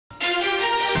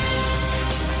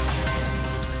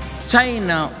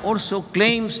China also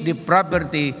claims the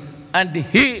property and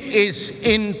he is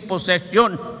in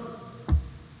possession.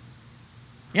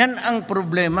 Yan ang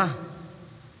problema.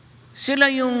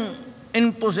 Sila yung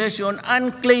in possession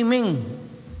and claiming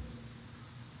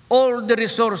all the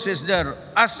resources there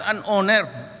as an owner.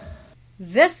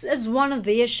 This is one of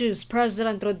the issues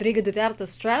President Rodrigo Duterte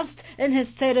stressed in his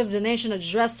State of the Nation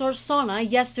address or SONA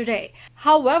yesterday.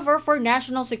 However, for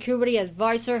National Security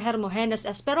Adviser Hermogenes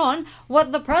Esperon,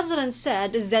 what the president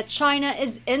said is that China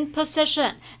is in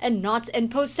possession and not in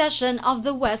possession of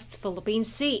the West Philippine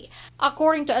Sea.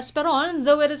 According to Esperon,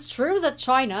 though it is true that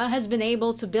China has been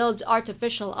able to build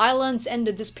artificial islands in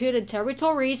the disputed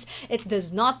territories, it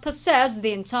does not possess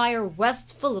the entire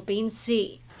West Philippine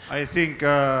Sea. I think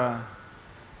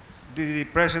the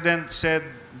president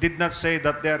did not say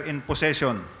that they are in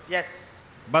possession. Yes.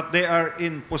 But they are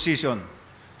in position.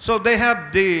 So they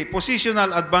have the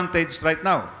positional advantage right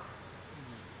now.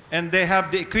 And they have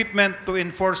the equipment to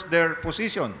enforce their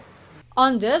position.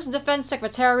 On this, Defense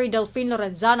Secretary Delfin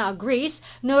Lorenzana agrees,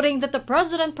 noting that the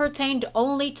president pertained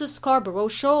only to Scarborough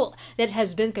Shoal that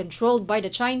has been controlled by the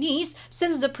Chinese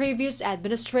since the previous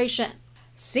administration.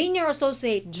 Senior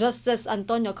Associate Justice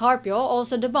Antonio Carpio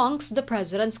also debunks the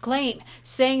president's claim,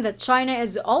 saying that China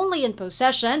is only in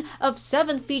possession of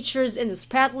 7 features in the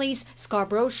Spratlys,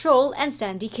 Scarborough Shoal, and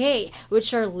Sandy Cay,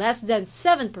 which are less than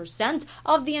 7%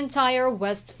 of the entire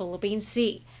West Philippine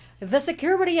Sea. The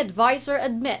security advisor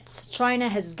admits China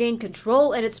has gained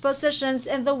control in its positions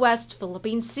in the West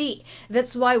Philippine Sea.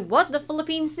 That's why what the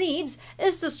Philippines needs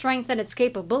is to strengthen its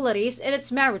capabilities in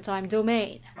its maritime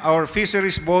domain. Our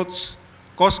fisheries boats,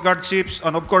 Coast Guard ships,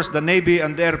 and of course the Navy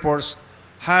and the Air Force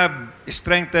have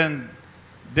strengthened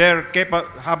improved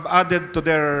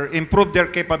their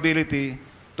capability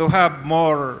to have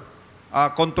more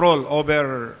control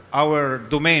over our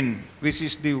domain, which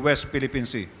is the West Philippine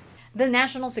Sea. The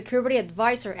National Security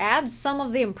Advisor adds some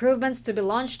of the improvements to be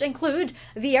launched include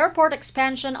the airport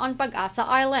expansion on Pag-asa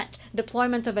Island,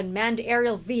 deployment of unmanned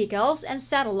aerial vehicles, and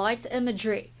satellite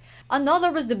imagery.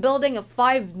 Another was the building of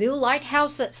 5 new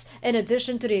lighthouses, in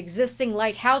addition to the existing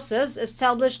lighthouses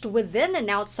established within and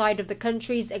outside of the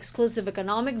country's Exclusive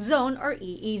Economic Zone or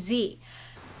EEZ.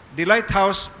 The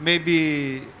lighthouse may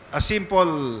be a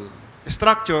simple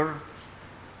structure,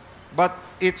 but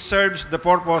it serves the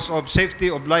purpose of safety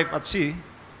of life at sea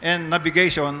and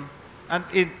navigation, and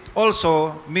it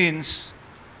also means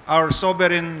our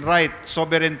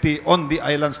sovereignty on the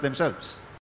islands themselves.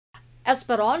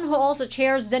 Esperon, who also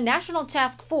chairs the National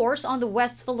Task Force on the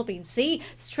West Philippine Sea,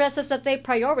 stresses that they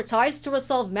prioritize to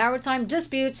resolve maritime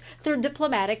disputes through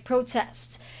diplomatic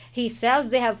protest. He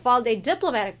says they have filed a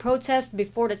diplomatic protest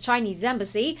before the Chinese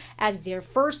embassy as their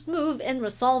first move in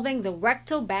resolving the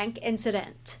Recto Bank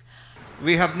incident.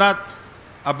 We have not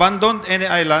abandoned any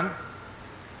island.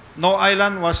 No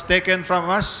island was taken from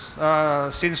us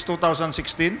since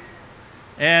 2016,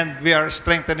 and we are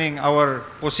strengthening our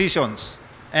positions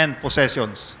and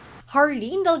possessions.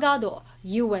 Harleen Delgado,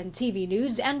 UNTV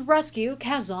News and Rescue,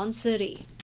 Quezon City.